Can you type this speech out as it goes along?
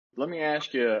let me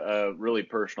ask you a really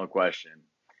personal question,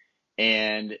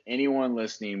 and anyone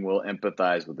listening will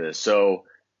empathize with this. So,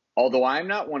 although I'm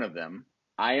not one of them,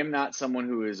 I am not someone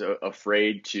who is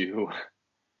afraid to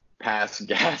pass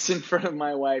gas in front of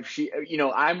my wife.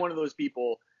 I'm one of those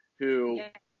people who Yeah.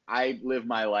 I live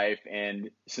my life, and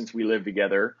since we live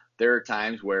together, there are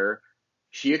times where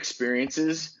she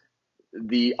experiences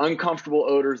the uncomfortable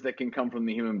odors that can come from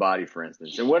the human body, for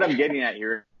instance. And what I'm getting at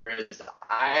here is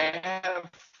I have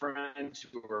friends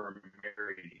who are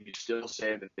married who still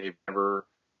say that they've never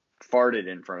farted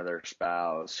in front of their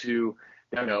spouse, who,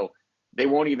 you know, they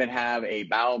won't even have a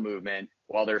bowel movement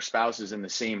while their spouse is in the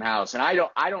same house. And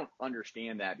I don't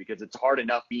understand that, because it's hard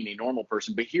enough being a normal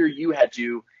person. But here you had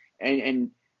to,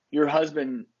 and your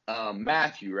husband,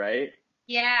 Matthew, right?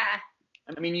 Yeah.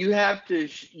 I mean, you have to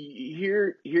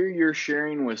here you're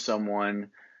sharing with someone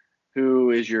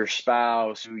who is your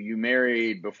spouse, who you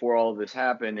married before all of this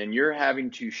happened, and you're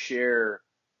having to share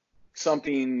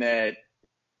something that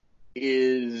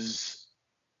is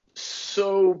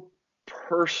so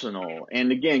personal.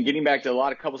 And again, getting back to a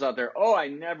lot of couples out there, oh, I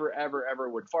never, ever, ever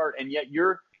would fart. And yet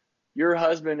your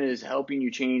husband is helping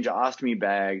you change ostomy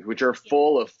bags, which are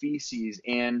full of feces.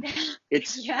 And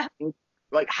it's Yeah.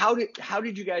 like, how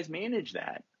did you guys manage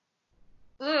that?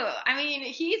 Ooh, I mean,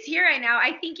 he's here right now.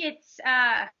 I think it's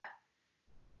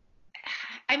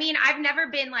I mean, I've never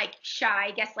been like shy,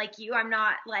 I guess like you. I'm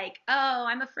not like, oh,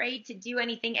 I'm afraid to do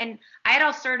anything. And I had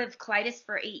ulcerative colitis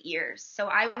for 8 years. So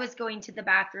I was going to the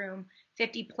bathroom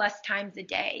 50 plus times a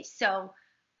day. So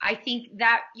I think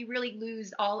that you really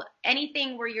lose all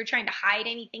anything where you're trying to hide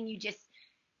anything,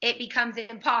 it becomes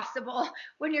impossible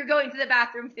when you're going to the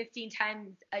bathroom 15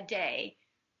 times a day.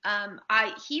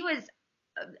 He was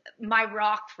my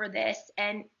rock for this,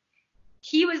 and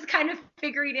he was kind of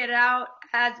figuring it out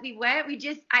as we went.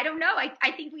 I don't know.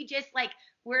 I think we just like,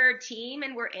 we're a team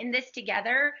and we're in this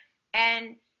together.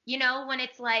 And, when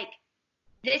it's like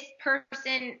this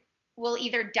person will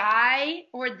either die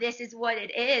or this is what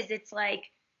it is, it's like,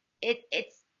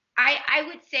 I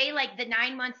would say like the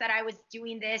 9 months that I was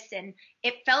doing this, and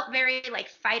it felt very like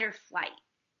fight or flight.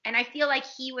 And I feel like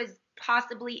he was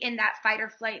possibly in that fight or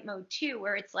flight mode too,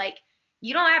 where it's like,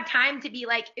 you don't have time to be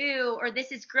like, ooh, or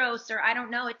this is gross, or I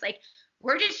don't know. It's like,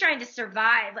 we're just trying to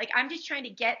survive. Like, I'm just trying to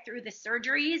get through the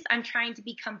surgeries. I'm trying to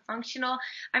become functional.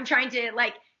 I'm trying to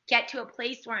like get to a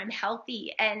place where I'm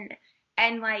healthy, and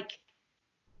like,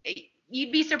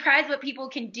 you'd be surprised what people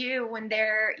can do when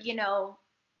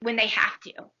when they have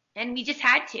to. And we just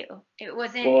had to. It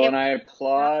wasn't, Well, it and I was,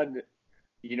 applaud,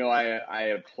 I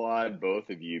applaud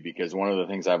both of you, because one of the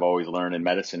things I've always learned in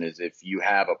medicine is if you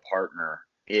have a partner,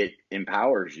 it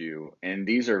empowers you. And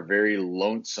these are very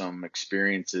lonesome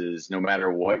experiences, no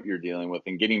matter what you're dealing with.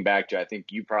 And getting back to, I think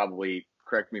you probably,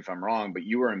 correct me if I'm wrong, but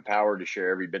you were empowered to share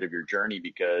every bit of your journey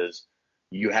because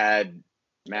you had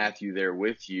Matthew there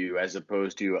with you, as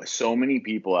opposed to so many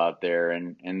people out there.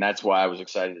 And that's why I was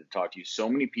excited to talk to you. So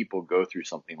many people go through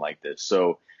something like this.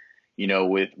 So,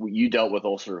 with you dealt with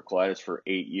ulcerative colitis for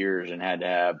 8 years and had to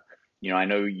have, I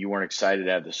know you weren't excited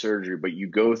to have the surgery, but you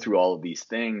go through all of these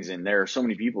things, and there are so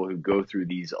many people who go through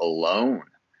these alone,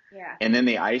 yeah. and then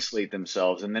they isolate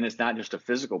themselves, and then it's not just a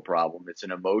physical problem, it's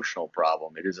an emotional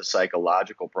problem, it is a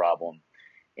psychological problem,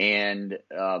 and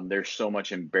there's so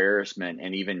much embarrassment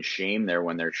and even shame there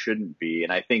when there shouldn't be,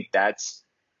 and I think that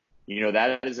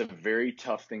is a very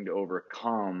tough thing to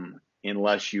overcome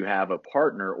unless you have a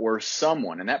partner or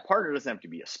someone. And that partner doesn't have to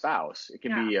be a spouse. It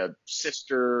can No, be a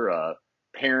sister, a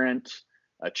parent,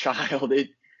 a child.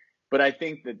 But I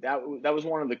think that was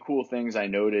one of the cool things I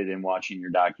noted in watching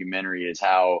your documentary, is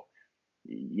how,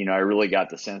 I really got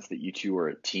the sense that you two were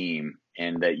a team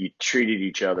and that you treated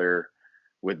each other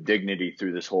with dignity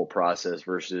through this whole process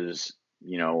versus,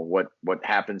 what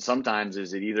happens sometimes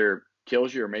is it either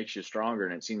kills you or makes you stronger.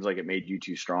 And it seems like it made you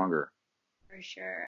two stronger. for sure.